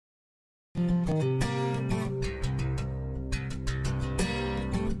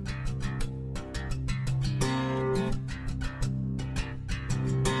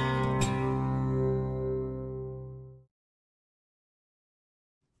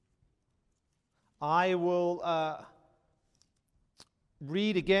I will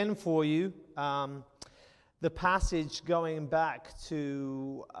read again for you the passage going back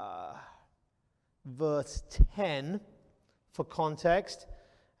to verse 10 for context,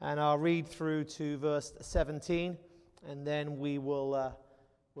 and I'll read through to verse 17, and then we'll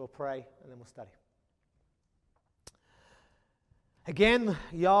pray, and then we'll study. Again,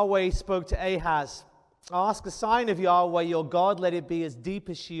 Yahweh spoke to Ahaz. Ask a sign of Yahweh your God, let it be as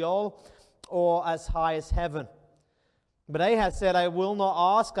deep as Sheol or as high as heaven. But Ahaz said, I will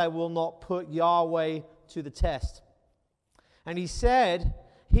not ask, I will not put Yahweh to the test. And he said,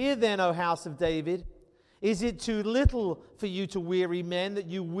 Hear then, O house of David, is it too little for you to weary men, that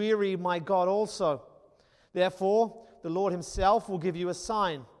you weary my God also? Therefore, the Lord himself will give you a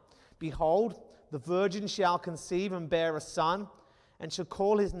sign. Behold, the virgin shall conceive and bear a son, and shall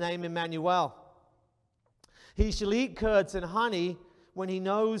call his name Emmanuel. He shall eat curds and honey when he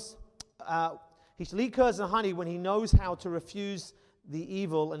knows. He shall eat curds and honey when he knows how to refuse the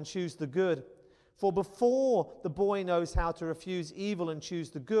evil and choose the good. For before the boy knows how to refuse evil and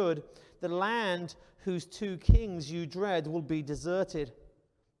choose the good, the land whose two kings you dread will be deserted.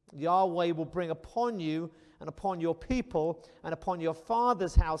 Yahweh will bring upon you and upon your people and upon your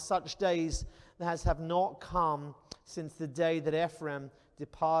father's house such days as have not come since the day that Ephraim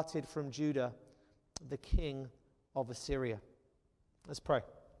departed from Judah, the king of Assyria. Let's pray.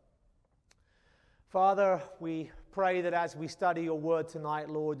 Father, we pray that as we study your word tonight,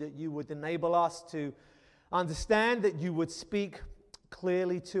 Lord, that you would enable us to understand, that you would speak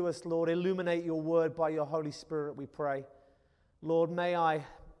clearly to us, Lord. Illuminate your word by your Holy Spirit, we pray. Lord, may I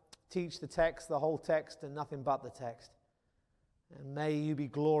teach the text, the whole text, and nothing but the text. And may you be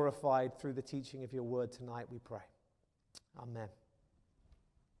glorified through the teaching of your word tonight, we pray. Amen.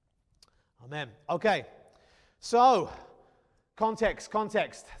 Amen. Okay, so context,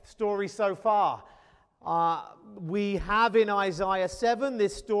 story so far. We have in Isaiah 7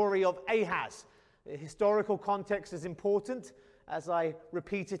 this story of Ahaz. The historical context is important. As I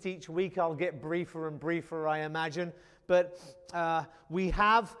repeat it each week, I'll get briefer and briefer, I imagine. But we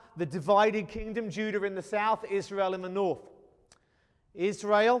have the divided kingdom, Judah in the south, Israel in the north.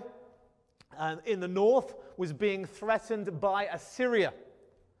 Israel in the north was being threatened by Assyria.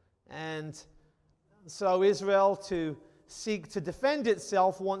 And so Israel, to seek to defend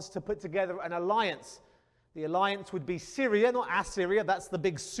itself, wants to put together an alliance. The alliance would be Syria, not Assyria. That's the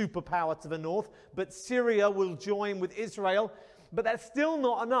big superpower to the north. But Syria will join with Israel. But that's still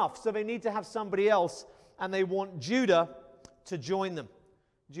not enough. So they need to have somebody else. And they want Judah to join them.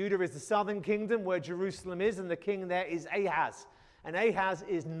 Judah is the southern kingdom where Jerusalem is. And the king there is Ahaz. And Ahaz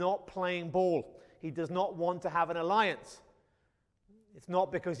is not playing ball. He does not want to have an alliance. It's not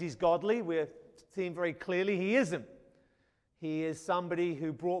because he's godly. We're seeing very clearly he isn't. He is somebody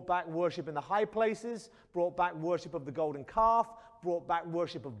who brought back worship in the high places, brought back worship of the golden calf, brought back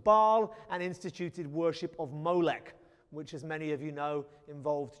worship of Baal, and instituted worship of Molech, which, as many of you know,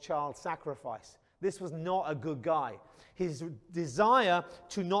 involved child sacrifice. This was not a good guy. His desire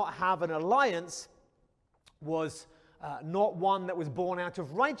to not have an alliance was not one that was born out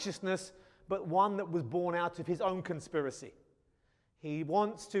of righteousness, but one that was born out of his own conspiracy. He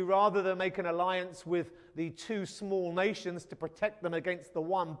wants to, rather than make an alliance with the two small nations to protect them against the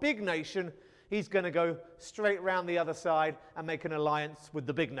one big nation, he's going to go straight round the other side and make an alliance with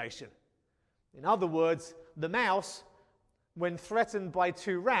the big nation. In other words, the mouse, when threatened by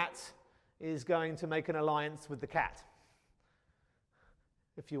two rats, is going to make an alliance with the cat.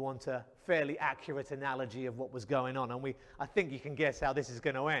 If you want a fairly accurate analogy of what was going on. And I think you can guess how this is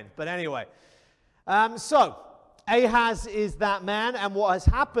going to end. But anyway, so Ahaz is that man, and what has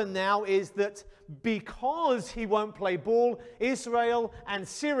happened now is that because he won't play ball, Israel and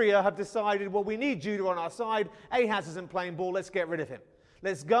Syria have decided, well, we need Judah on our side. Ahaz isn't playing ball, let's get rid of him.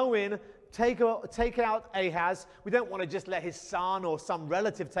 Let's go in, take out Ahaz. We don't want to just let his son or some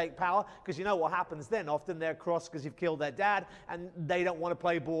relative take power, because you know what happens then. Often they're cross because you've killed their dad, and they don't want to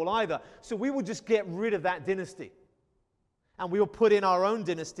play ball either. So we will just get rid of that dynasty. And we will put in our own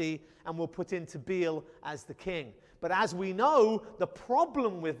dynasty, and we'll put in Tabeel as the king. But as we know, the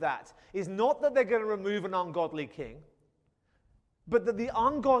problem with that is not that they're going to remove an ungodly king, but that the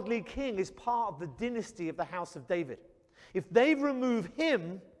ungodly king is part of the dynasty of the house of David. If they remove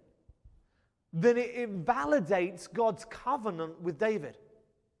him, then it invalidates God's covenant with David.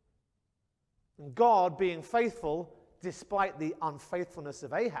 And God, being faithful, despite the unfaithfulness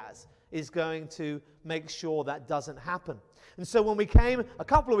of Ahaz, is going to make sure that doesn't happen. And so when we came a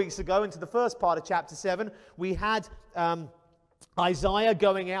couple of weeks ago into the first part of chapter 7, we had Isaiah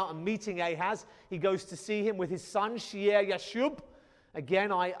going out and meeting Ahaz. He goes to see him with his son, Shear-Yashub.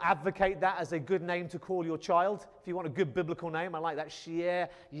 Again, I advocate that as a good name to call your child. If you want a good biblical name, I like that, Shear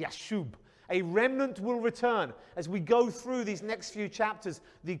Yashub. A remnant will return. As we go through these next few chapters,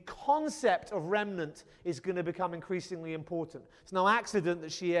 the concept of remnant is going to become increasingly important. It's no accident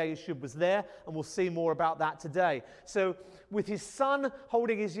that Shear Yashub was there, and we'll see more about that today. So with his son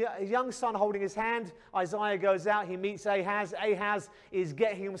holding his young son holding his hand, Isaiah goes out, he meets Ahaz. Ahaz is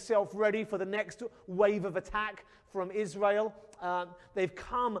getting himself ready for the next wave of attack from Israel. They've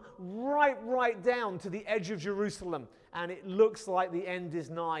come right down to the edge of Jerusalem, and it looks like the end is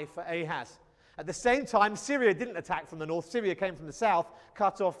nigh for Ahaz. At the same time, Syria didn't attack from the north. Syria came from the south,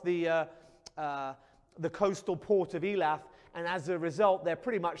 cut off the coastal port of Elath, and as a result, they're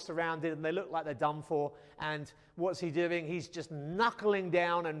pretty much surrounded, and they look like they're done for. And what's he doing? He's just knuckling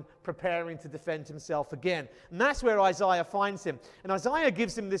down and preparing to defend himself again. And that's where Isaiah finds him. And Isaiah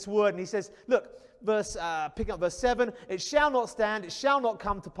gives him this word, and he says, look, picking up verse 7, it shall not stand, it shall not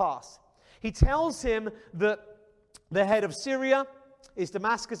come to pass. He tells him that the head of Syria is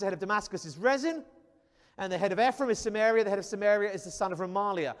Damascus, the head of Damascus is Rezin, and the head of Ephraim is Samaria, the head of Samaria is the son of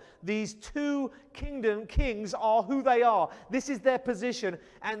Remaliah. These two kings are who they are. This is their position,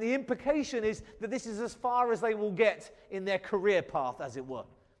 and the implication is that this is as far as they will get in their career path, as it were.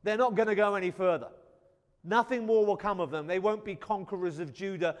 They're not going to go any further. Nothing more will come of them. They won't be conquerors of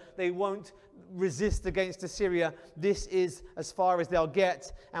Judah. They won't resist against Assyria. This is as far as they'll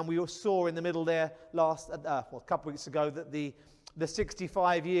get. And we saw in the middle there a couple of weeks ago that the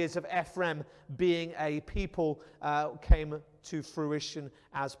 65 years of Ephraim being a people came to fruition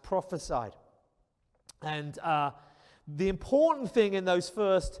as prophesied. And the important thing in those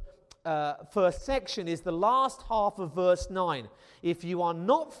first section is the last half of verse 9. If you are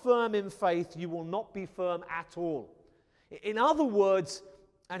not firm in faith, you will not be firm at all. In other words,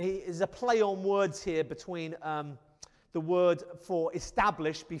 and he is a play on words here between the word for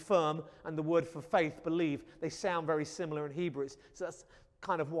establish, be firm, and the word for faith, believe. They sound very similar in Hebrew. So that's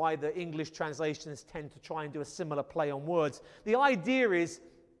kind of why the English translations tend to try and do a similar play on words. The idea is,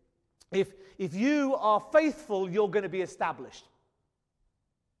 if you are faithful, you're going to be established.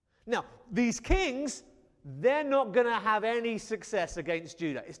 Now, these kings, they're not going to have any success against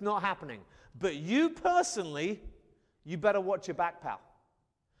Judah. It's not happening. But you personally, you better watch your back, pal.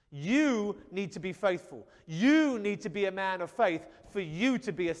 You need to be faithful. You need to be a man of faith for you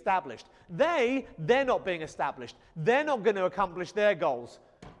to be established. They're not being established. They're not going to accomplish their goals.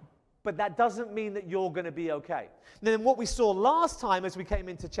 But that doesn't mean that you're going to be okay. Then what we saw last time as we came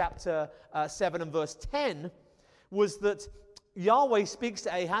into chapter 7 and verse 10 was that Yahweh speaks to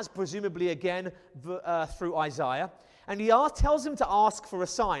Ahaz, presumably again through Isaiah, and he tells him to ask for a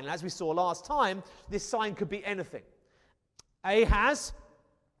sign. And as we saw last time, this sign could be anything. Ahaz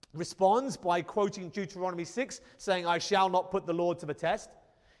responds by quoting Deuteronomy 6, saying, I shall not put the Lord to the test.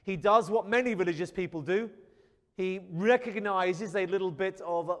 He does what many religious people do. He recognizes a little bit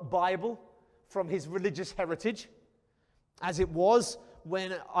of Bible from his religious heritage, as it was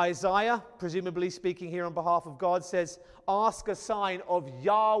when Isaiah, presumably speaking here on behalf of God, says, ask a sign of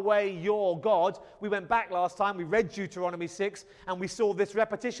Yahweh your God. We went back last time, we read Deuteronomy 6, and we saw this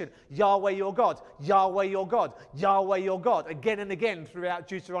repetition, Yahweh your God, Yahweh your God, Yahweh your God, again and again throughout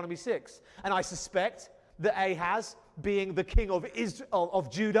Deuteronomy 6. And I suspect that Ahaz, being the king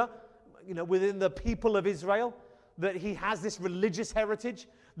of Judah, within the people of Israel, that he has this religious heritage,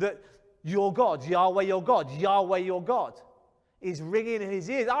 that your God, Yahweh your God, Yahweh your God, is ringing in his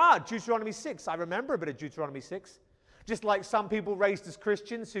ears. Deuteronomy 6. I remember a bit of Deuteronomy 6. Just like some people raised as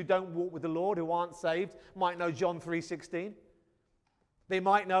Christians who don't walk with the Lord, who aren't saved, might know John 3:16. They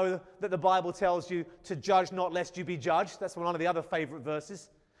might know that the Bible tells you to judge not lest you be judged. That's one of the other favorite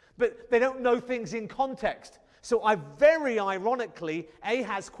verses. But they don't know things in context. So very ironically,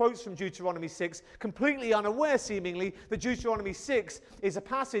 Ahaz quotes from Deuteronomy 6, completely unaware seemingly that Deuteronomy 6 is a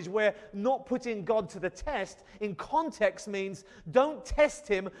passage where not putting God to the test in context means don't test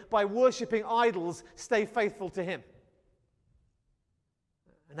him by worshipping idols, stay faithful to him.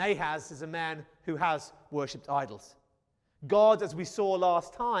 And Ahaz is a man who has worshipped idols. God, as we saw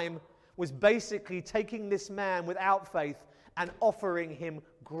last time, was basically taking this man without faith and offering him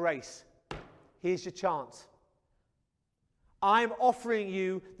grace. Here's your chance. I'm offering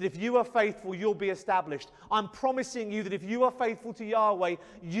you that if you are faithful, you'll be established. I'm promising you that if you are faithful to Yahweh,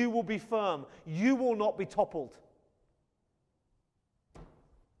 you will be firm. You will not be toppled.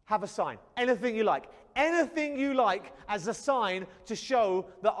 Have a sign. Anything you like. Anything you like as a sign to show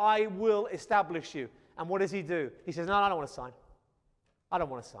that I will establish you. And what does he do? He says, no, I don't want a sign. I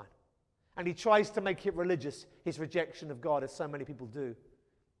don't want a sign. And he tries to make it religious, his rejection of God, as so many people do.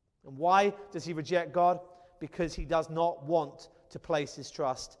 And why does he reject God? Because he does not want to place his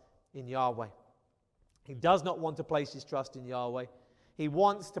trust in Yahweh. He does not want to place his trust in Yahweh. He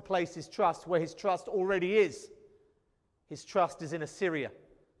wants to place his trust where his trust already is. His trust is in Assyria,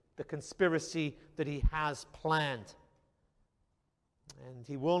 the conspiracy that he has planned. And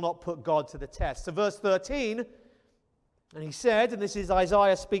he will not put God to the test. So verse 13, and he said, and this is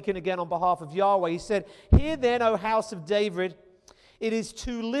Isaiah speaking again on behalf of Yahweh, he said, "Hear then, O house of David, it is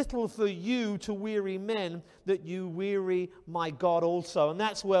too little for you to weary men, that you weary my God also." And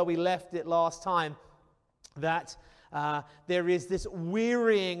that's where we left it last time, that there is this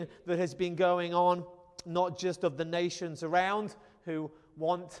wearying that has been going on, not just of the nations around who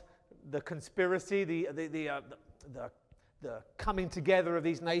want the conspiracy, the coming together of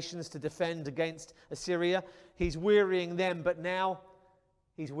these nations to defend against Assyria. He's wearying them, but now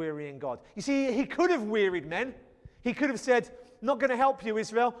he's wearying God. You see, he could have wearied men. He could have said, "Not going to help you,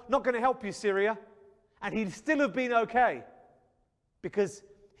 Israel, not going to help you, Syria," and he'd still have been okay, because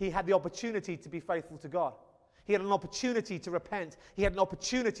he had the opportunity to be faithful to God. He had an opportunity to repent. He had an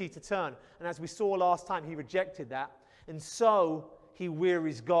opportunity to turn. And as we saw last time, he rejected that. And so he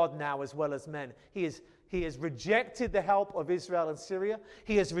wearies God now as well as men. He has rejected the help of Israel and Syria.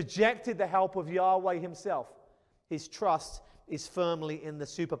 He has rejected the help of Yahweh himself. His trust is firmly in the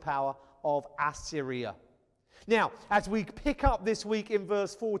superpower of Assyria. Now, as we pick up this week in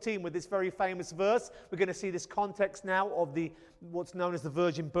verse 14 with this very famous verse, we're going to see this context now of what's known as the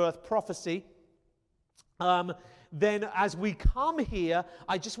virgin birth prophecy. Then as we come here,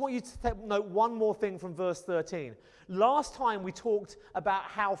 I just want you to note one more thing from verse 13. Last time we talked about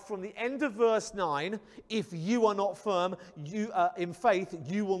how from the end of verse 9, if you are not firm in faith,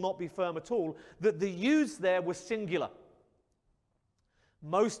 you will not be firm at all, that the yous there was singular.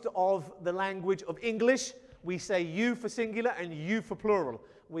 Most of the language of English, we say you for singular and you for plural.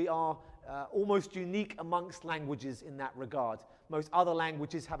 We are almost unique amongst languages in that regard. Most other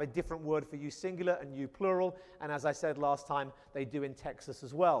languages have a different word for you singular and you plural. And as I said last time, they do in Texas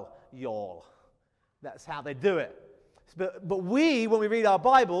as well, y'all. That's how they do it. But we, when we read our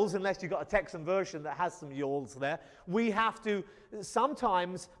Bibles, unless you've got a Texan version that has some y'alls there, we have to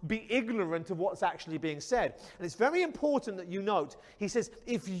sometimes be ignorant of what's actually being said. And it's very important that you note, he says,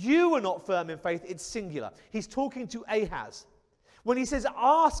 if you are not firm in faith, it's singular. He's talking to Ahaz. When he says,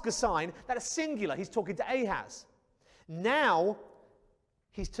 ask a sign, that is singular. He's talking to Ahaz. Now,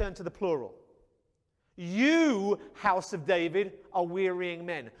 he's turned to the plural. You, house of David, are wearying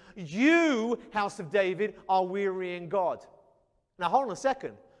men. You, house of David, are wearying God. Now, hold on a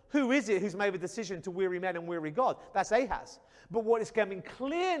second. Who is it who's made the decision to weary men and weary God? That's Ahaz. But what is becoming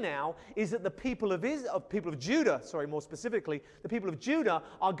clear now is that the people of Judah, more specifically, the people of Judah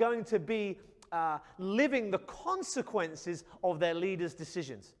are going to be living the consequences of their leaders'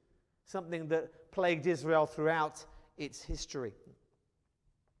 decisions. Something that plagued Israel throughout its history.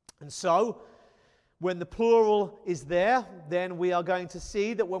 And so, when the plural is there, then we are going to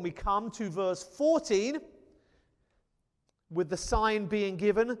see that when we come to verse 14, with the sign being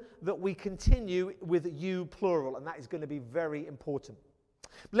given, that we continue with you plural, and that is going to be very important.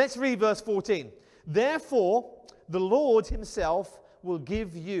 Let's read verse 14. Therefore, the Lord himself will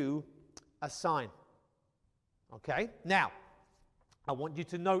give you a sign. Okay? Now, I want you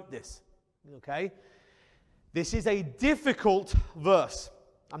to note this. Okay? This is a difficult verse.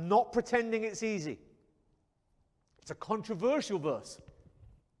 I'm not pretending it's easy. It's a controversial verse.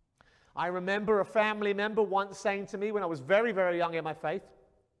 I remember a family member once saying to me when I was very, very young in my faith,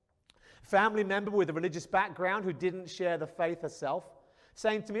 a family member with a religious background who didn't share the faith herself,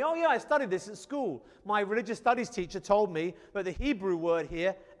 saying to me, "Oh yeah, I studied this at school. My religious studies teacher told me that the Hebrew word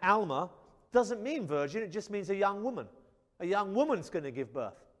here, Alma, doesn't mean virgin, it just means a young woman. A young woman's going to give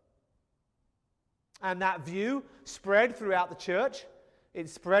birth." And that view spread throughout the church. It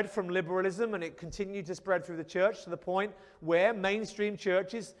spread from liberalism and it continued to spread through the church to the point where mainstream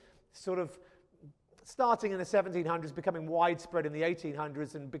churches, sort of starting in the 1700s, becoming widespread in the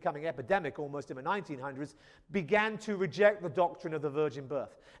 1800s and becoming epidemic almost in the 1900s, began to reject the doctrine of the virgin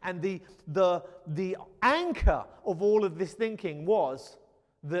birth. And the anchor of all of this thinking was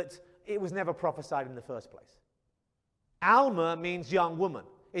that it was never prophesied in the first place. Alma means young woman.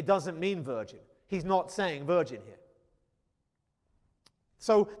 It doesn't mean virgin. He's not saying virgin here.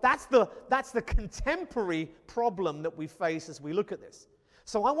 So that's the contemporary problem that we face as we look at this.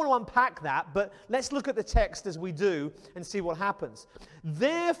 So I want to unpack that, but let's look at the text as we do and see what happens.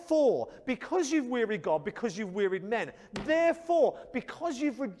 Therefore, because you've wearied God, because you've wearied men, therefore, because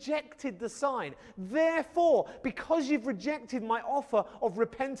you've rejected the sign, therefore, because you've rejected my offer of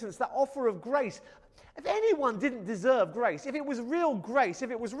repentance, that offer of grace, If anyone didn't deserve grace, if it was real grace, if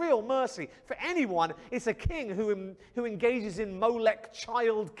it was real mercy for anyone, it's a king who engages in Molech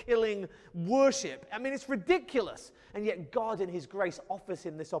child-killing worship. I mean, it's ridiculous. And yet God in his grace offers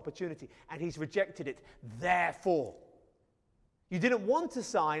him this opportunity, and he's rejected it. Therefore, you didn't want a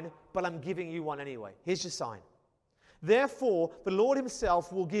sign, but I'm giving you one anyway. Here's your sign. Therefore, the Lord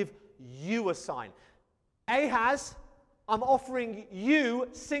himself will give you a sign. Ahaz, I'm offering you,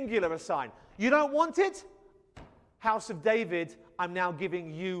 singular, a sign. You don't want it? House of David, I'm now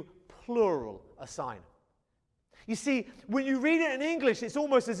giving you, plural, a sign. You see, when you read it in English, it's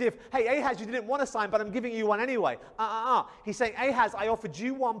almost as if, hey, Ahaz, you didn't want a sign, but I'm giving you one anyway. He's saying, Ahaz, I offered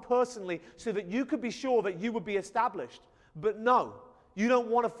you one personally so that you could be sure that you would be established. But no, you don't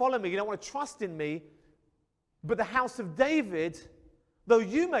want to follow me. You don't want to trust in me. But the house of David, though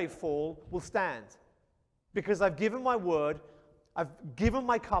you may fall, will stand. Because I've given my word, I've given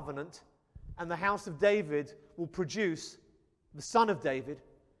my covenant, and the house of David will produce the son of David,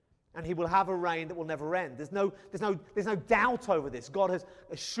 and he will have a reign that will never end. There's no doubt over this. God has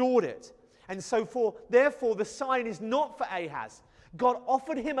assured it. And so therefore, the sign is not for Ahaz. God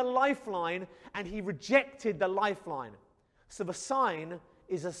offered him a lifeline, and he rejected the lifeline. So the sign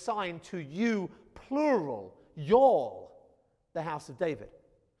is a sign to you, plural, y'all, the house of David.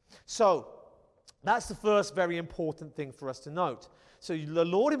 So that's the first very important thing for us to note. So the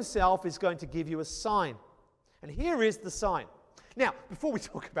Lord himself is going to give you a sign. And here is the sign. Now, before we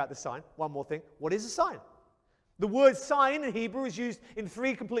talk about the sign, one more thing. What is a sign? The word sign in Hebrew is used in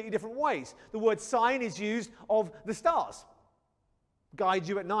three completely different ways. The word sign is used of the stars. Guide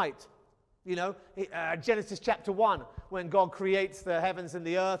you at night. You know, Genesis chapter 1, when God creates the heavens and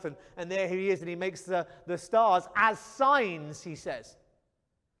the earth, and there he is, and he makes the stars as signs, he says.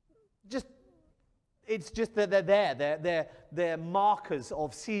 It's just that they're there. They're markers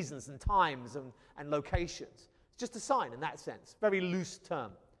of seasons and times and locations. It's just a sign in that sense. Very loose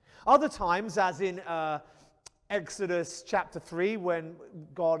term. Other times, as in Exodus chapter 3, when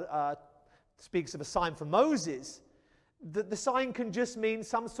God speaks of a sign for Moses, the sign can just mean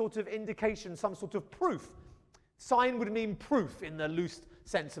some sort of indication, some sort of proof. Sign would mean proof in the loose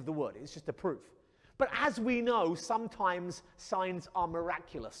sense of the word. It's just a proof. But as we know, sometimes signs are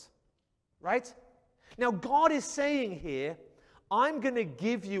miraculous. Right? Now, God is saying here, I'm going to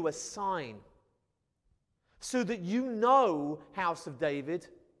give you a sign so that you know, house of David,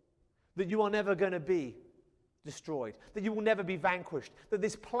 that you are never going to be destroyed, that you will never be vanquished, that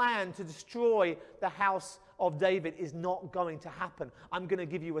this plan to destroy the house of David is not going to happen. I'm going to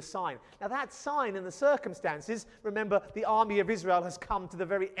give you a sign. Now, that sign in the circumstances, remember, the army of Israel has come to the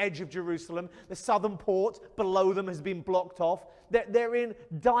very edge of Jerusalem. The southern port below them has been blocked off. They're in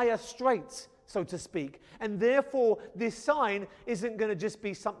dire straits, so to speak. And therefore, this sign isn't going to just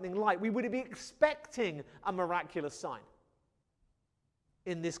be something light. We would be expecting a miraculous sign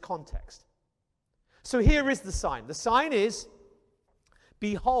in this context. So here is the sign. The sign is,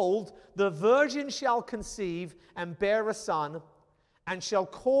 behold, the virgin shall conceive and bear a son, and shall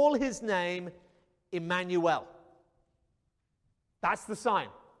call his name Emmanuel. That's the sign.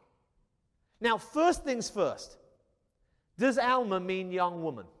 Now, first things first. Does Alma mean young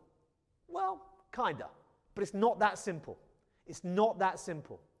woman? Well, kinda. But it's not that simple. It's not that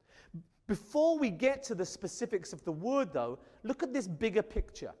simple. Before we get to the specifics of the word, though, look at this bigger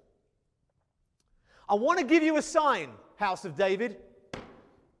picture. I want to give you a sign, house of David.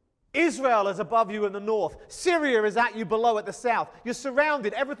 Israel is above you in the north. Syria is at you below at the south. You're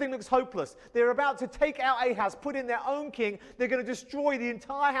surrounded. Everything looks hopeless. They're about to take out Ahaz, put in their own king. They're going to destroy the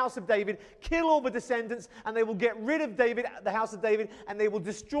entire house of David, kill all the descendants, and they will get rid of David, the house of David, and they will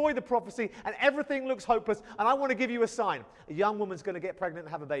destroy the prophecy, and everything looks hopeless. And I want to give you a sign. A young woman's going to get pregnant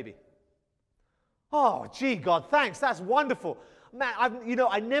and have a baby. Oh, gee, God, thanks. That's wonderful. Man,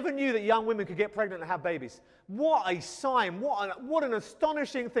 I never knew that young women could get pregnant and have babies. What a sign. What an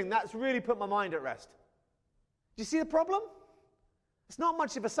astonishing thing. That's really put my mind at rest. Do you see the problem? It's not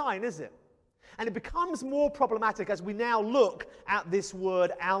much of a sign, is it? And it becomes more problematic as we now look at this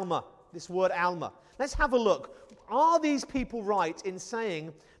word Alma. This word Alma. Let's have a look. Are these people right in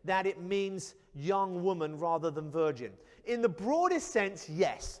saying that it means young woman rather than virgin? In the broadest sense,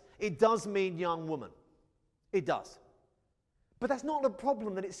 yes. It does mean young woman. It does. But that's not the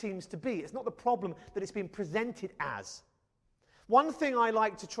problem that it seems to be. It's not the problem that it's been presented as. One thing I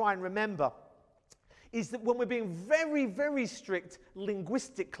like to try and remember is that when we're being very, very strict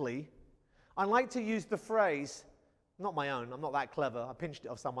linguistically, I like to use the phrase, not my own, I'm not that clever, I pinched it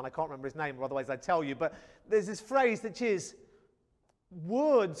off someone, I can't remember his name, or otherwise I'd tell you, but there's this phrase that is,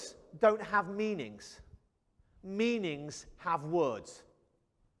 words don't have meanings. Meanings have words.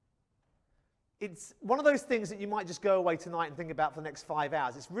 It's one of those things that you might just go away tonight and think about for the next 5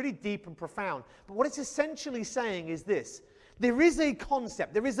 hours. It's really deep and profound. But what it's essentially saying is this. There is a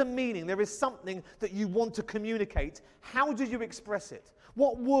concept, there is a meaning, there is something that you want to communicate. How do you express it?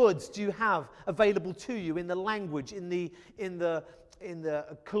 What words do you have available to you in the language, in the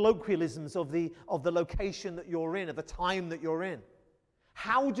colloquialisms of the location that you're in, of the time that you're in?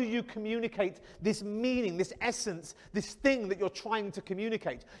 How do you communicate this meaning, this essence, this thing that you're trying to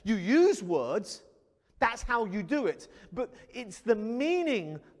communicate? You use words, that's how you do it. But it's the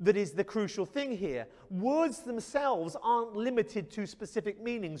meaning that is the crucial thing here. Words themselves aren't limited to specific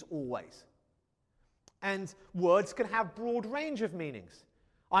meanings always. And words can have broad range of meanings.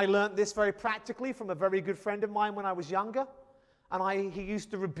 I learnt this very practically from a very good friend of mine when I was younger. And he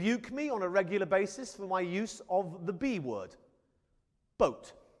used to rebuke me on a regular basis for my use of the B word.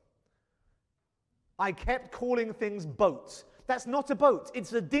 Boat. I kept calling things boats. That's not a boat,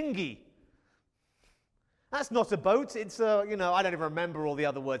 it's a dinghy. That's not a boat, it's a, I don't even remember all the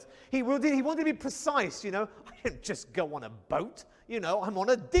other words. He wanted to be precise, I didn't just go on a boat, I'm on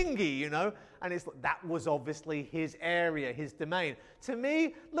a dinghy, And that was obviously his area, his domain. To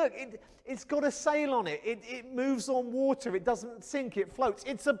me, look, it's got a sail on it. It moves on water, it doesn't sink, it floats.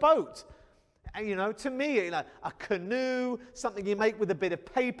 It's a boat. To me, a canoe, something you make with a bit of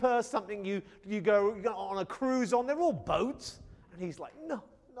paper, something you go on a cruise on, they're all boats. And he's like, no,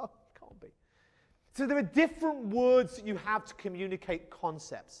 it can't be. So there are different words that you have to communicate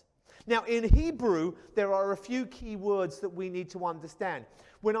concepts. Now, in Hebrew, there are a few key words that we need to understand.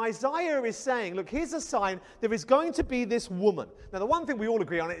 When Isaiah is saying, look, here's a sign, there is going to be this woman. Now, the one thing we all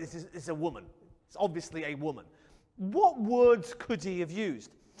agree on is it's a woman. It's obviously a woman. What words could he have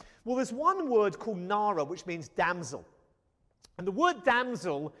used? Well, there's one word called Nara, which means damsel. And the word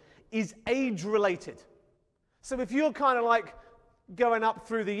damsel is age-related. So if you're kind of like going up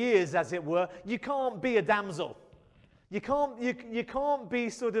through the years, as it were, you can't be a damsel. You can't be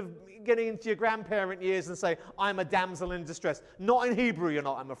sort of getting into your grandparent years and say, I'm a damsel in distress. Not in Hebrew, you're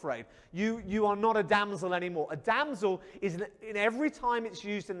not, I'm afraid. You are not a damsel anymore. A damsel is, in every time it's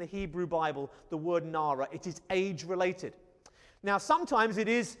used in the Hebrew Bible, the word Nara, it is age-related. Now, sometimes it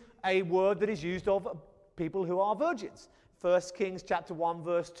is a word that is used of people who are virgins. 1 Kings chapter 1,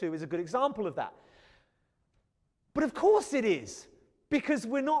 verse 2 is a good example of that. But of course it is, because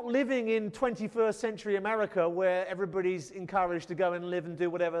we're not living in 21st century America where everybody's encouraged to go and live and do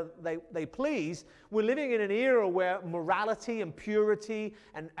whatever they please. We're living in an era where morality and purity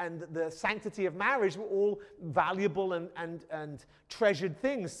and the sanctity of marriage were all valuable and treasured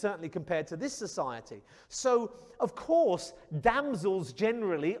things, certainly compared to this society. So, of course, damsels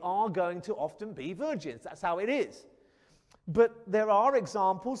generally are going to often be virgins. That's how it is. But there are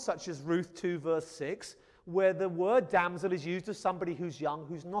examples, such as Ruth 2, verse 6, where the word damsel is used of somebody who's young,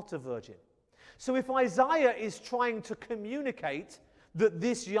 who's not a virgin. So if Isaiah is trying to communicate that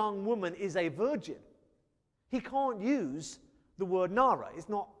this young woman is a virgin, he can't use the word Nara. It's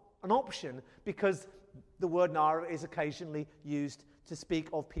not an option because the word Nara is occasionally used to speak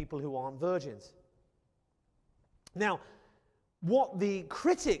of people who aren't virgins. Now, what the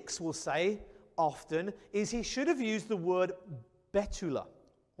critics will say often is he should have used the word Betula,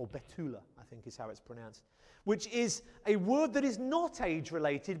 or Betula, I think is how it's pronounced, which is a word that is not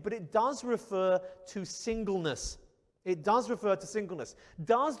age-related, but it does refer to singleness. It does refer to singleness.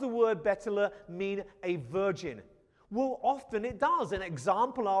 Does the word Betula mean a virgin? Well, often it does. And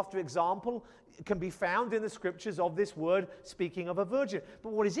example after example can be found in the scriptures of this word speaking of a virgin.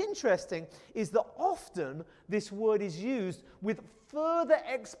 But what is interesting is that often this word is used with further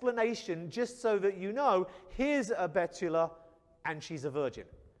explanation just so that you know, here's a Betula and she's a virgin.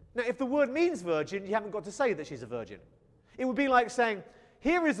 Now, if the word means virgin, you haven't got to say that she's a virgin. It would be like saying,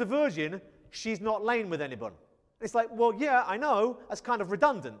 here is a virgin, she's not lain with anyone. It's like, well, yeah, I know, that's kind of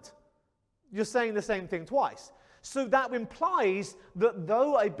redundant. You're saying the same thing twice. So that implies that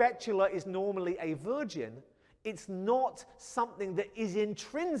though a Betula is normally a virgin, it's not something that is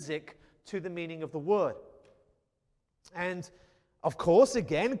intrinsic to the meaning of the word. And of course,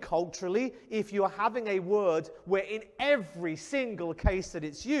 again, culturally, if you're having a word where in every single case that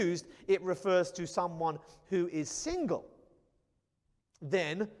it's used, it refers to someone who is single,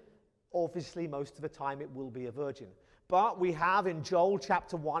 then obviously most of the time it will be a virgin. But we have in Joel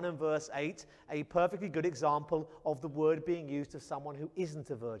chapter 1 and verse 8 a perfectly good example of the word being used of someone who isn't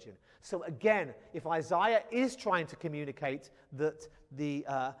a virgin. So again, if Isaiah is trying to communicate that the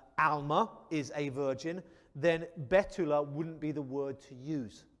Alma is a virgin, then Betula wouldn't be the word to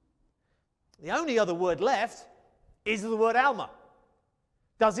use. The only other word left is the word Alma.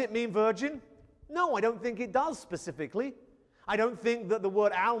 Does it mean virgin? No, I don't think it does specifically. I don't think that the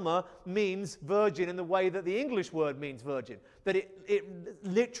word Alma means virgin in the way that the English word means virgin, that it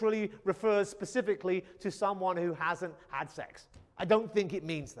literally refers specifically to someone who hasn't had sex. I don't think it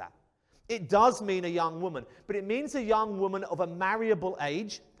means that. It does mean a young woman, but it means a young woman of a marriable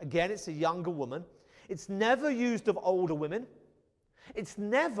age. Again, it's a younger woman. It's never used of older women. It's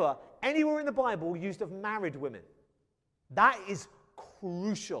never anywhere in the Bible used of married women. That is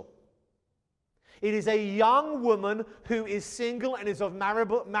crucial. It is a young woman who is single and is of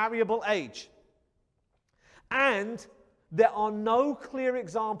marriable age. And there are no clear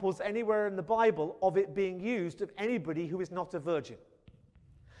examples anywhere in the Bible of it being used of anybody who is not a virgin.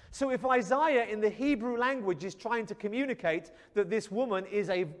 So if Isaiah in the Hebrew language is trying to communicate that this woman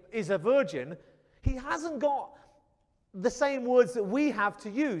is a virgin, he hasn't got the same words that we have to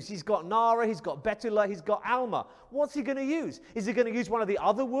use. He's got Nara, he's got Betula, he's got Alma. What's he going to use? Is he going to use one of the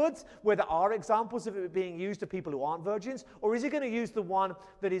other words where there are examples of it being used to people who aren't virgins? Or is he going to use the one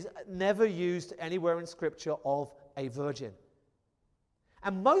that is never used anywhere in Scripture of a virgin?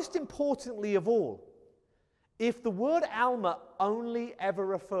 And most importantly of all, if the word Alma only ever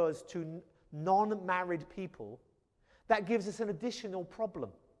refers to non-married people, that gives us an additional problem.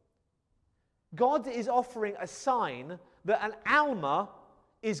 God is offering a sign that an Alma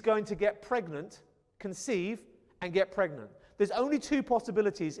is going to get pregnant, conceive, and get pregnant. There's only two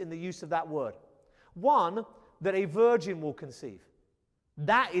possibilities in the use of that word. One, that a virgin will conceive.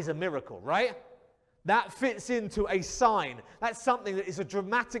 That is a miracle, right? That fits into a sign. That's something that is a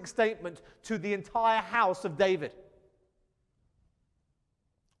dramatic statement to the entire house of David.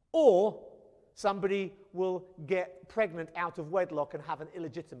 Or somebody will get pregnant out of wedlock and have an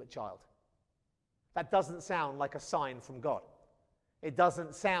illegitimate child. That doesn't sound like a sign from God. It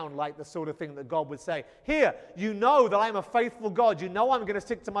doesn't sound like the sort of thing that God would say, here, you know that I'm a faithful God. You know I'm going to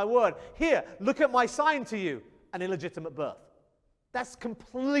stick to my word. Here, look at my sign to you, an illegitimate birth. That's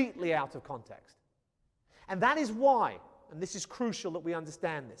completely out of context. And that is why, and this is crucial that we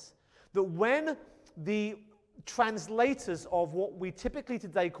understand this, that when the translators of what we typically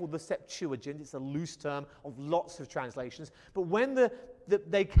today call the Septuagint, it's a loose term of lots of translations, but when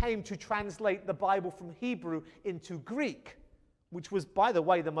they came to translate the Bible from Hebrew into Greek, which was, by the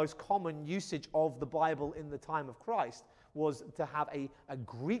way, the most common usage of the Bible in the time of Christ, was to have a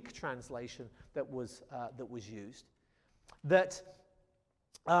Greek translation that was used, that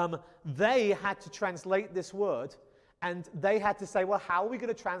they had to translate this word, and they had to say, well, how are we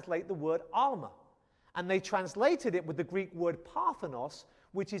going to translate the word Alma? And they translated it with the Greek word Parthenos,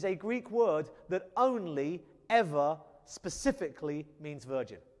 which is a Greek word that only ever specifically means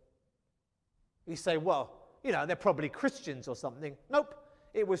virgin. You say, well, they're probably Christians or something. Nope.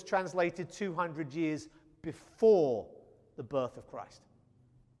 It was translated 200 years before the birth of Christ.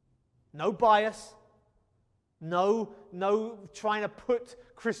 No bias. No trying to put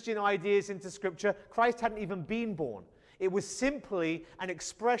Christian ideas into Scripture. Christ hadn't even been born. It was simply an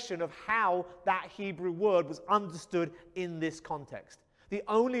expression of how that Hebrew word was understood in this context. The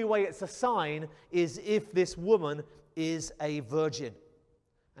only way it's a sign is if this woman is a virgin.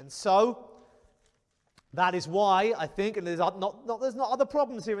 And so, that is why I think, and there's not other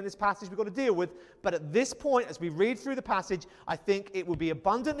problems here in this passage we've got to deal with, but at this point, as we read through the passage, I think it would be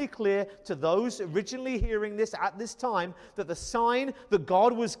abundantly clear to those originally hearing this at this time that the sign that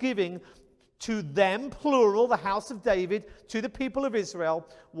God was giving to them, plural, the house of David, to the people of Israel,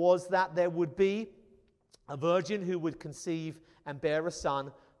 was that there would be a virgin who would conceive and bear a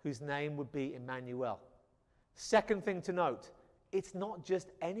son whose name would be Emmanuel. Second thing to note, it's not just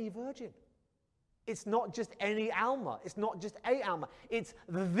any virgin. It's not just any Alma. It's not just a Alma. It's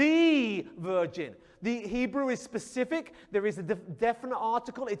the virgin. The Hebrew is specific. There is a definite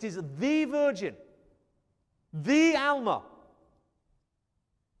article. It is the virgin. The Alma.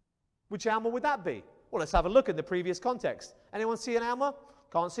 Which Alma would that be? Well, let's have a look in the previous context. Anyone see an Alma?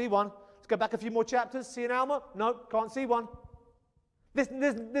 Can't see one. Let's go back a few more chapters. See an Alma? No, can't see one.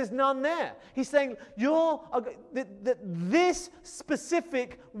 There's none there. He's saying, this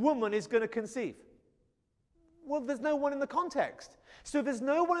specific woman is going to conceive. Well, there's no one in the context. So if there's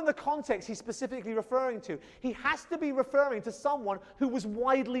no one in the context he's specifically referring to, he has to be referring to someone who was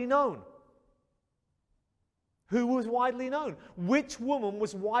widely known. Who was widely known? Which woman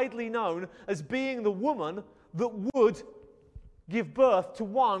was widely known as being the woman that would give birth to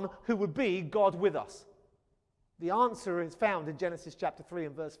one who would be God with us? The answer is found in Genesis chapter 3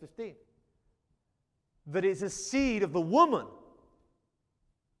 and verse 15. That it's a seed of the woman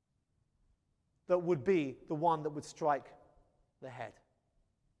that would be the one that would strike the head.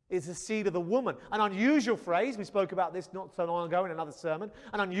 It's a seed of the woman. An unusual phrase, we spoke about this not so long ago in another sermon,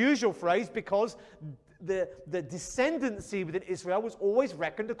 an unusual phrase because the descendancy within Israel was always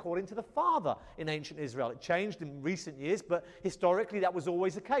reckoned according to the father in ancient Israel. It changed in recent years, but historically that was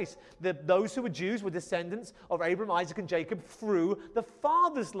always the case. Those who were Jews were descendants of Abraham, Isaac, and Jacob through the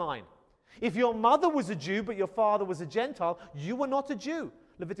father's line. If your mother was a Jew, but your father was a Gentile, you were not a Jew.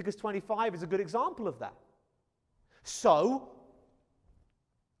 Leviticus 25 is a good example of that. So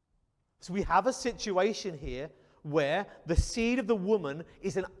we have a situation here where the seed of the woman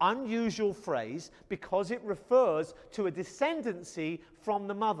is an unusual phrase because it refers to a descendancy from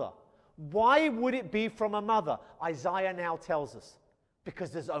the mother. Why would it be from a mother? Isaiah now tells us, because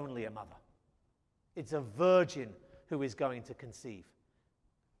there's only a mother. It's a virgin who is going to conceive.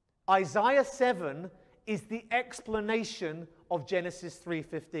 Isaiah 7 is the explanation of Genesis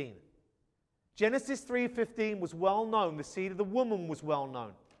 3:15. Genesis 3:15 was well known. The seed of the woman was well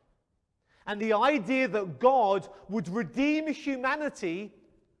known. And the idea that God would redeem humanity,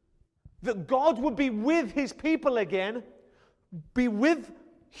 that God would be with his people again, be with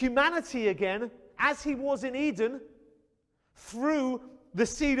humanity again, as he was in Eden, through the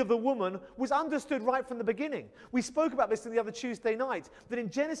seed of the woman, was understood right from the beginning. We spoke about this the other Tuesday night, that in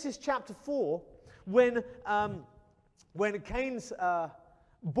Genesis chapter 4, when Cain's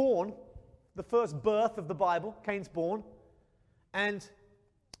born, the first birth of the Bible, Cain's born, and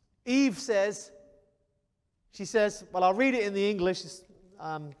Eve says, well, I'll read it in the English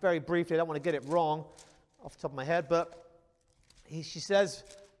very briefly. I don't want to get it wrong off the top of my head, but she says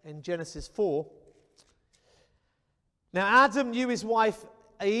in Genesis 4, now Adam knew his wife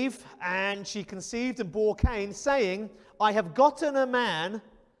Eve, and she conceived and bore Cain, saying, I have gotten a man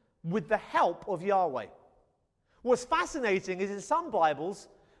with the help of Yahweh. What's fascinating is in some Bibles,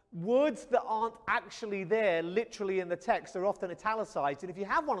 words that aren't actually there literally in the text are often italicized. And if you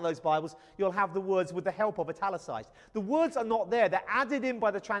have one of those Bibles, you'll have the words with the help of italicized. The words are not there. They're added in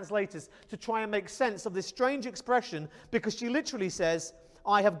by the translators to try and make sense of this strange expression, because she literally says,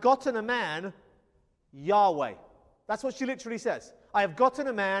 I have gotten a man, Yahweh. That's what she literally says. I have gotten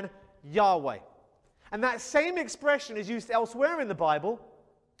a man, Yahweh. And that same expression is used elsewhere in the Bible,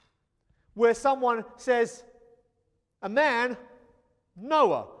 where someone says, a man,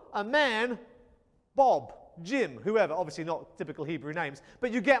 Noah. A man, Bob, Jim, whoever, obviously not typical Hebrew names, but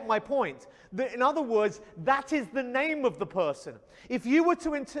you get my point. In other words, that is the name of the person. If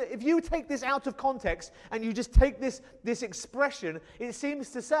you take this out of context and you just take this expression, it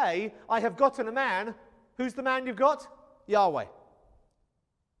seems to say, I have gotten a man. Who's the man you've got? Yahweh.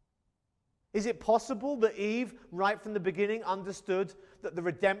 Is it possible that Eve, right from the beginning, understood that the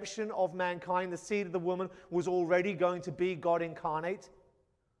redemption of mankind, the seed of the woman, was already going to be God incarnate?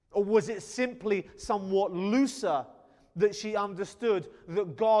 Or was it simply somewhat looser that she understood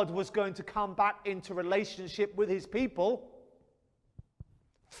that God was going to come back into relationship with his people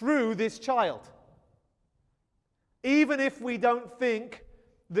through this child? Even if we don't think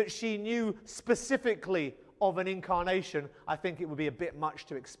that she knew specifically of an incarnation, I think it would be a bit much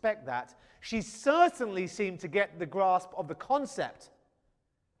to expect that. She certainly seemed to get the grasp of the concept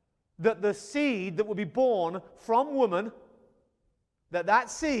that the seed that would be born from woman, that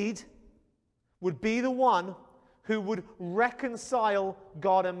seed would be the one who would reconcile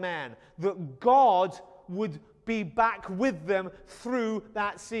God and man, that God would be back with them through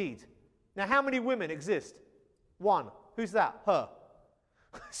that seed. Now, how many women exist? One. Who's that? Her.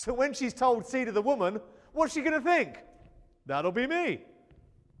 So when she's told seed of the woman, what's she going to think? That'll be me.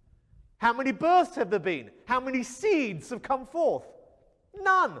 How many births have there been? How many seeds have come forth?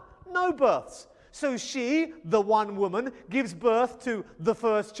 None. No births. So she, the one woman, gives birth to the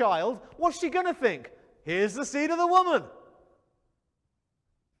first child. What's she going to think? Here's the seed of the woman.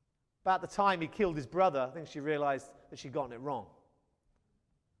 About the time he killed his brother, I think she realized that she'd gotten it wrong.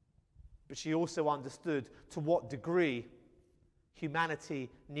 But she also understood to what degree humanity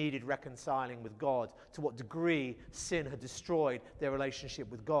needed reconciling with God, to what degree sin had destroyed their relationship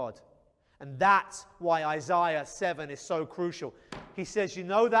with God. And that's why Isaiah 7 is so crucial. He says, you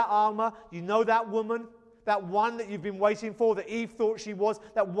know that Alma, you know that woman, that one that you've been waiting for, that Eve thought she was,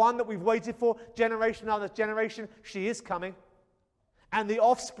 that one that we've waited for, generation after generation, she is coming. And the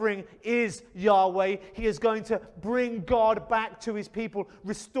offspring is Yahweh. He is going to bring God back to his people,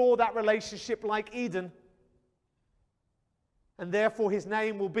 restore that relationship like Eden. And therefore his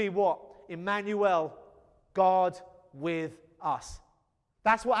name will be what? Emmanuel, God with us.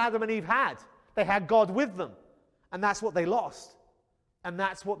 That's what Adam and Eve had. They had God with them. And that's what they lost. And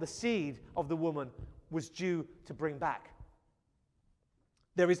that's what the seed of the woman was due to bring back.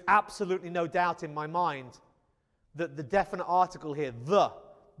 There is absolutely no doubt in my mind that the definite article here,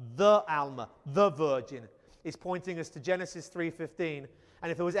 the Alma, the virgin, is pointing us to Genesis 3:15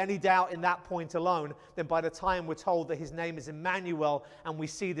 And if there was any doubt in that point alone, then by the time we're told that his name is Emmanuel and we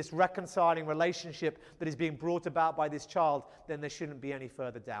see this reconciling relationship that is being brought about by this child, then there shouldn't be any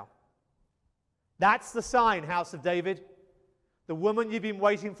further doubt. That's the sign, house of David. The woman you've been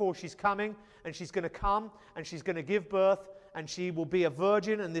waiting for, she's coming, and she's going to come, and she's going to give birth, and she will be a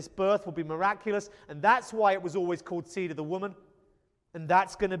virgin, and this birth will be miraculous, and that's why it was always called seed of the woman. And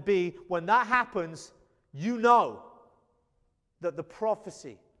that's going to be, when that happens, you know that the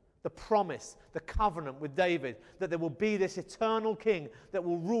prophecy, the promise, the covenant with David, that there will be this eternal king that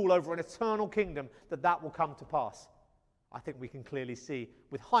will rule over an eternal kingdom, that will come to pass. I think we can clearly see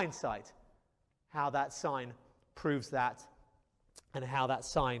with hindsight how that sign proves that and how that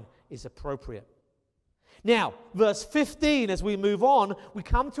sign is appropriate. Now, verse 15, as we move on, we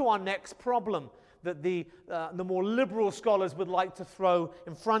come to our next problem that the more liberal scholars would like to throw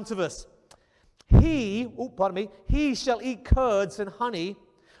in front of us. He shall eat curds and honey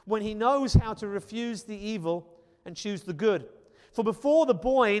when he knows how to refuse the evil and choose the good. For before the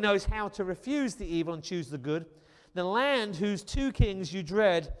boy knows how to refuse the evil and choose the good, the land whose 2 kings you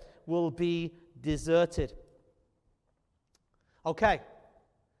dread will be deserted. Okay,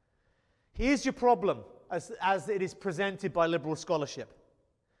 here's your problem as it is presented by liberal scholarship.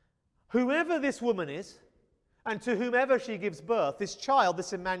 Whoever this woman is, and to whomever she gives birth, this child,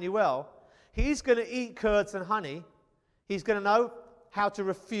 this Emmanuel, he's going to eat curds and honey. He's going to know how to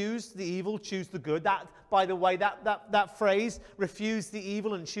refuse the evil, choose the good. That, by the way, that phrase, refuse the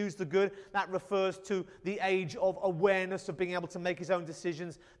evil and choose the good, that refers to the age of awareness of being able to make his own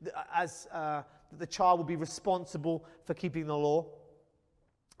decisions, as the child will be responsible for keeping the law.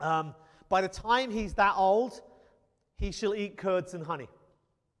 By the time he's that old, he shall eat curds and honey.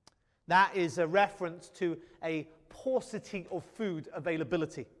 That is a reference to a paucity of food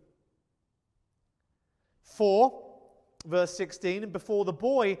availability. 4, verse 16, and before the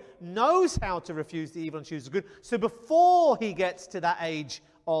boy knows how to refuse the evil and choose the good, so before he gets to that age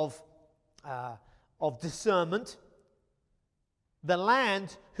of discernment, the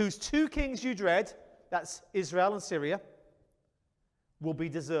land whose 2 kings you dread, that's Israel and Syria, will be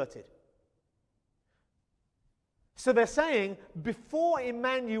deserted. So they're saying, before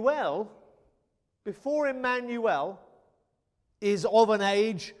Emmanuel is of an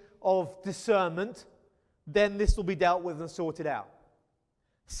age of discernment, then this will be dealt with and sorted out.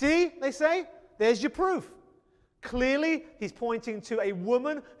 See, they say, there's your proof. Clearly, he's pointing to a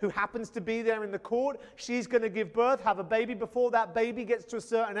woman who happens to be there in the court. She's going to give birth, have a baby. Before that baby gets to a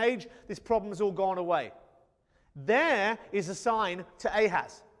certain age, this problem's all gone away. There is a sign to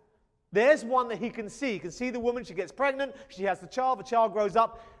Ahaz. There's one that he can see. He can see the woman, she gets pregnant, she has the child grows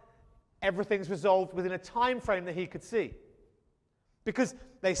up. Everything's resolved within a time frame that he could see. Because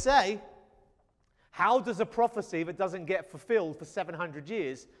they say, how does a prophecy that doesn't get fulfilled for 700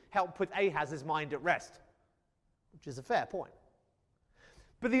 years help put Ahaz's mind at rest? Which is a fair point.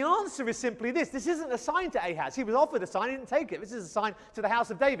 But the answer is simply this. This isn't a sign to Ahaz. He was offered a sign, he didn't take it. This is a sign to the house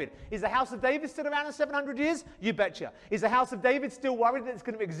of David. Is the house of David still around in 700 years? You betcha. Is the house of David still worried that it's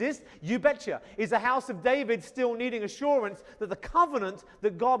going to exist? You betcha. Is the house of David still needing assurance that the covenant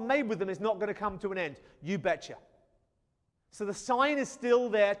that God made with them is not going to come to an end? You betcha. So the sign is still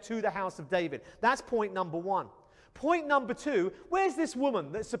there to the house of David. That's point number 1. Point number 2, where's this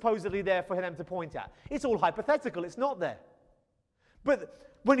woman that's supposedly there for them to point at? It's all hypothetical. It's not there. But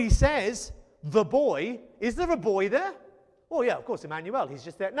when he says, the boy, is there a boy there? Oh, yeah, of course, Emmanuel. He's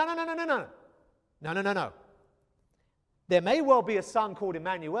just there. No. There may well be a son called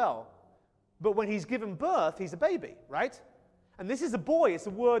Emmanuel, but when he's given birth, he's a baby, right? And this is a boy. It's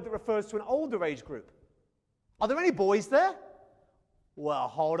a word that refers to an older age group. Are there any boys there? Well,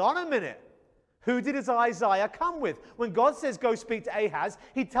 hold on a minute. Who did Isaiah come with? When God says, go speak to Ahaz,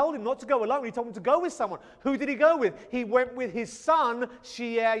 he told him not to go alone. He told him to go with someone. Who did he go with? He went with his son,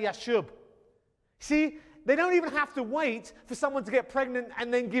 Shear-Yashub. See, they don't even have to wait for someone to get pregnant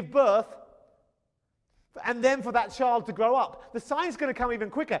and then give birth, and then for that child to grow up. The sign's going to come even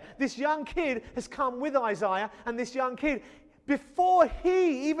quicker. This young kid has come with Isaiah, and this young kid, before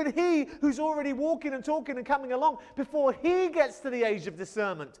even he who's already walking and talking and coming along, before he gets to the age of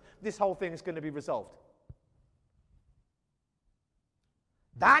discernment, this whole thing is going to be resolved.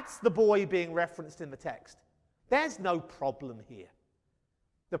 That's the boy being referenced in the text. There's no problem here.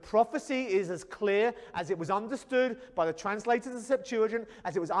 The prophecy is as clear as it was understood by the translators of the Septuagint,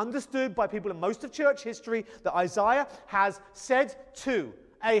 as it was understood by people in most of church history, that Isaiah has said to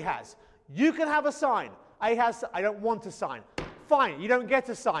Ahaz, you can have a sign. Ahaz, I don't want a sign. Fine, you don't get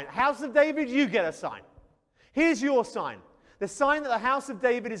a sign. House of David, you get a sign. Here's your sign. The sign that the house of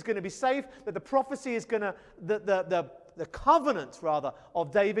David is going to be safe, that the prophecy is going to, the covenant, rather,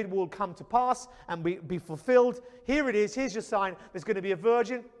 of David will come to pass and be fulfilled. Here it is. Here's your sign. There's going to be a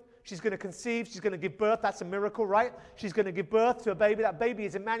virgin. She's going to conceive. She's going to give birth. That's a miracle, right? She's going to give birth to a baby. That baby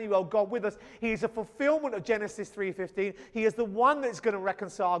is Emmanuel, God with us. He is a fulfillment of Genesis 3:15. He is the one that's going to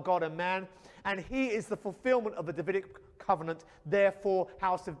reconcile God and man. And he is the fulfillment of the Davidic covenant. Therefore,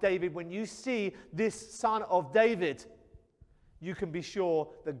 house of David, when you see this son of David, you can be sure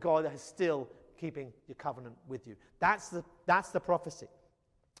that God is still keeping your covenant with you. That's the prophecy.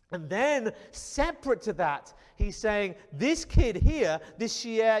 And then, separate to that, he's saying, this kid here, this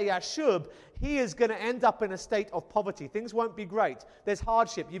Shear Yashub, he is going to end up in a state of poverty. Things won't be great. There's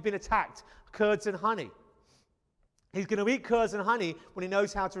hardship. You've been attacked. Curds and honey. He's going to eat curds and honey when he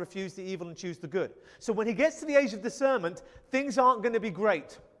knows how to refuse the evil and choose the good. So when he gets to the age of discernment, things aren't going to be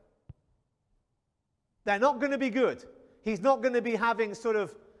great. They're not going to be good. He's not going to be having sort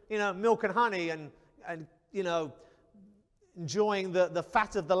of, milk and honey and enjoying the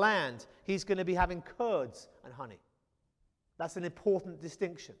fat of the land. He's going to be having curds and honey. That's an important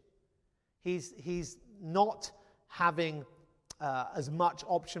distinction. He's not having as much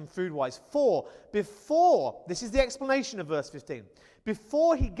option food-wise. Before, this is the explanation of verse 15,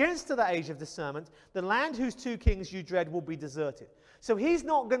 before he gets to the age of discernment, the land whose two kings you dread will be deserted. So he's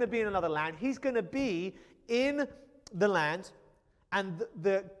not going to be in another land. He's going to be in the land, and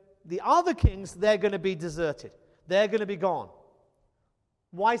the other kings, they're going to be deserted. They're going to be gone.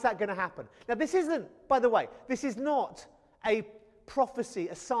 Why is that going to happen? Now, this isn't, by the way, this is not a prophecy,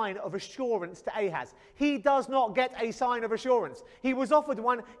 a sign of assurance to Ahaz. He does not get a sign of assurance. He was offered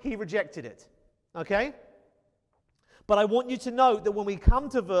one, he rejected it. Okay? But I want you to note that when we come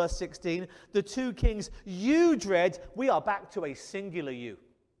to verse 16, the two kings you dread, we are back to a singular you.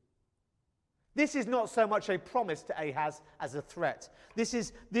 This is not so much a promise to Ahaz as a threat. This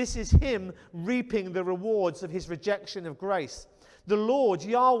is him reaping the rewards of his rejection of grace. The Lord,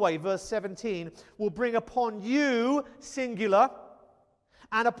 Yahweh, verse 17, will bring upon you, singular,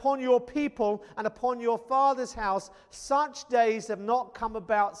 and upon your people and upon your father's house, such days have not come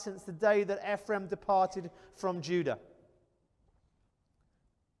about since the day that Ephraim departed from Judah.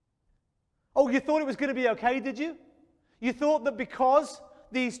 Oh, you thought it was going to be okay, did you? You thought that because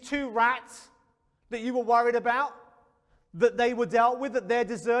these two rats that you were worried about, that they were dealt with, that they're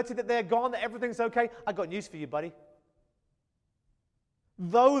deserted, that they're gone, that everything's okay? I got news for you, buddy.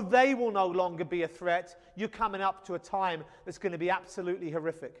 Though they will no longer be a threat, you're coming up to a time that's going to be absolutely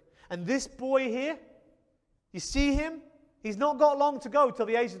horrific. And this boy here, you see him? He's not got long to go till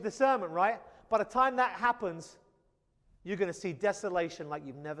the age of discernment, right? By the time that happens, you're going to see desolation like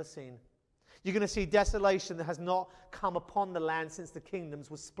you've never seen. You're going to see desolation that has not come upon the land since the kingdoms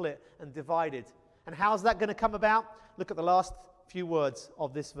were split and divided. And how's that going to come about? Look at the last few words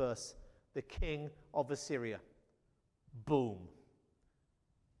of this verse. The king of Assyria. Boom.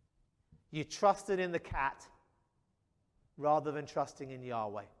 You trusted in the cat rather than trusting in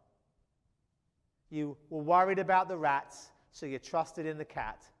Yahweh. You were worried about the rats, so you trusted in the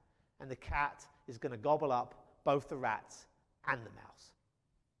cat. And the cat is going to gobble up both the rats and the mouse.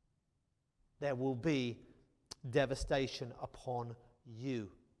 There will be devastation upon you.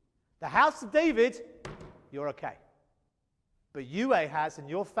 The house of David, you're okay. But you, Ahaz, and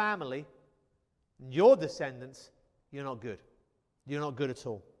your family, and your descendants, you're not good. You're not good at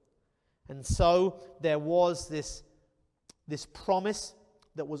all. And so there was this promise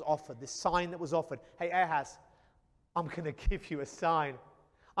that was offered, this sign that was offered. Hey, Ahaz, I'm going to give you a sign.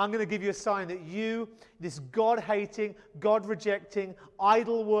 I'm going to give you a sign that you, this God-hating, God-rejecting,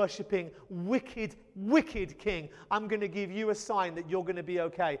 idol-worshipping, wicked, wicked king, I'm going to give you a sign that you're going to be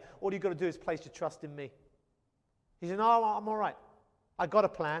okay. All you've got to do is place your trust in me. He said, no, I'm all right. I got a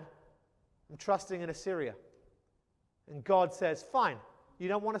plan. I'm trusting in Assyria. And God says, fine. You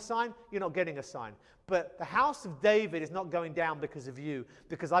don't want a sign? You're not getting a sign. But the house of David is not going down because of you,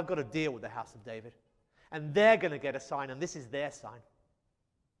 because I've got to deal with the house of David. And they're going to get a sign, and this is their sign.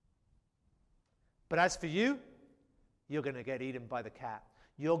 But as for you, you're going to get eaten by the cat.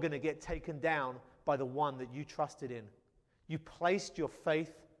 You're going to get taken down by the one that you trusted in. You placed your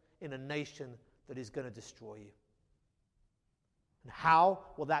faith in a nation that is going to destroy you. And how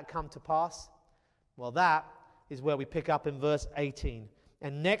will that come to pass? Well, that is where we pick up in verse 18.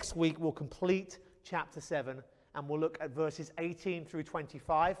 And next week we'll complete chapter 7 and we'll look at verses 18 through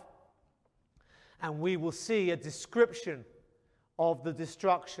 25. And we will see a description of the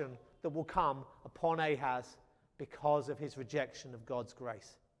destruction that will come upon Ahaz because of his rejection of God's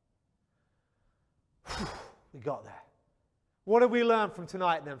grace. We got there. What did we learn from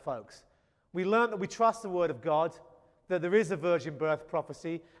tonight then, folks? We learned that we trust the Word of God, that there is a virgin birth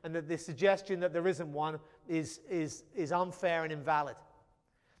prophecy, and that the suggestion that there isn't one is unfair and invalid.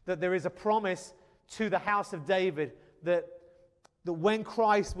 That there is a promise to the house of David that when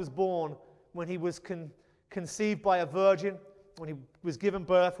Christ was born, when he was conceived by a virgin, when he was given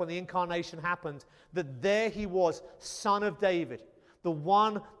birth, when the incarnation happened, that there he was, Son of David, the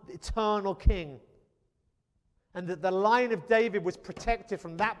one eternal King. And that the line of David was protected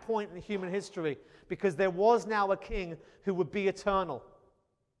from that point in human history because there was now a king who would be eternal.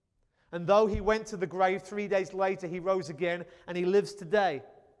 And though he went to the grave 3 days later, he rose again and he lives today.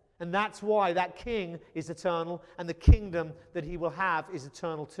 And that's why that king is eternal and the kingdom that he will have is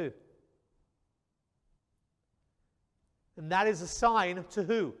eternal too. And that is a sign to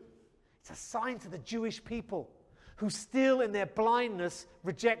who? It's a sign to the Jewish people who still in their blindness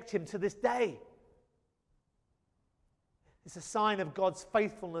reject him to this day. It's a sign of God's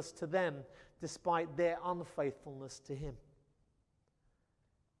faithfulness to them despite their unfaithfulness to him.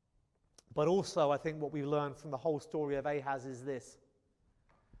 But also, I think what we learn from the whole story of Ahaz is this.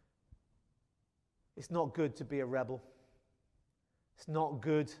 It's not good to be a rebel. It's not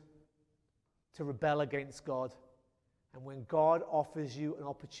good to rebel against God. And when God offers you an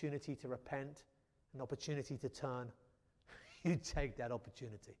opportunity to repent, an opportunity to turn, you take that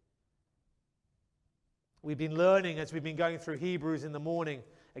opportunity. We've been learning as we've been going through Hebrews in the morning,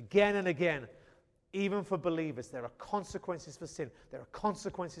 again and again, even for believers, there are consequences for sin. There are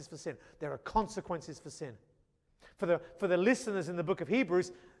consequences for sin. There are consequences for sin. For the listeners in the book of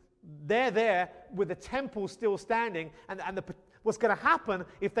Hebrews, they're there with the temple still standing, and what's going to happen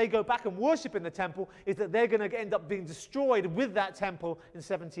if they go back and worship in the temple is that they're going to end up being destroyed with that temple in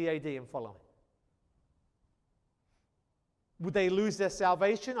 70 AD and following. Would they lose their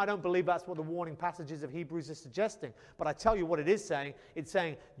salvation? I don't believe that's what the warning passages of Hebrews are suggesting. But I tell you what it is saying. It's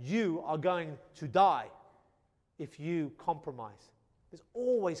saying you are going to die if you compromise. There's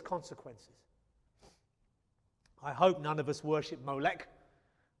always consequences. I hope none of us worship Molech.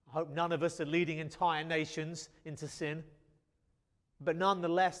 I hope none of us are leading entire nations into sin. But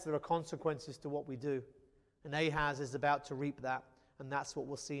nonetheless, there are consequences to what we do. And Ahaz is about to reap that. And that's what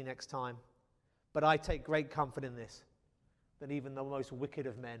we'll see next time. But I take great comfort in this, that even the most wicked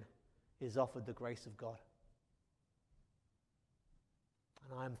of men is offered the grace of God.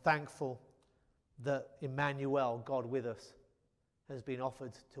 And I am thankful that Emmanuel, God with us, has been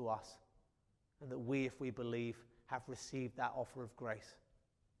offered to us. And that we, if we believe, have received that offer of grace.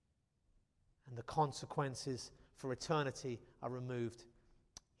 And the consequences for eternity are removed.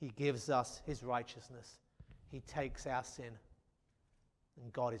 He gives us his righteousness. He takes our sin.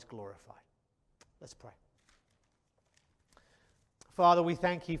 And God is glorified. Let's pray. Father, we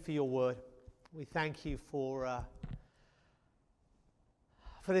thank you for your word. We thank you for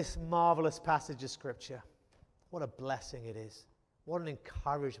this marvelous passage of Scripture. What a blessing it is. What an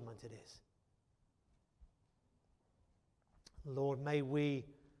encouragement it is. Lord, may we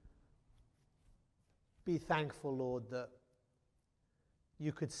be thankful, Lord, that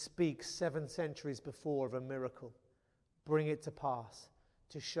you could speak 7 centuries before of a miracle, bring it to pass,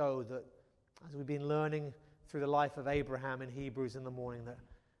 to show that, as we've been learning through the life of Abraham in Hebrews in the morning,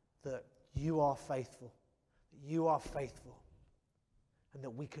 that you are faithful, and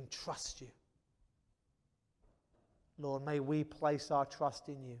that we can trust you. Lord, may we place our trust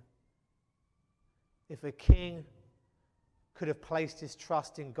in you. If a king could have placed his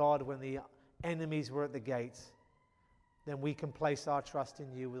trust in God when the enemies were at the gates, then we can place our trust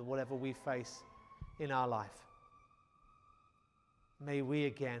in you with whatever we face in our life. May we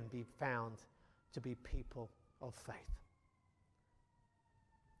again be found to be people of faith.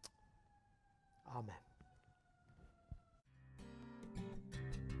 Amen.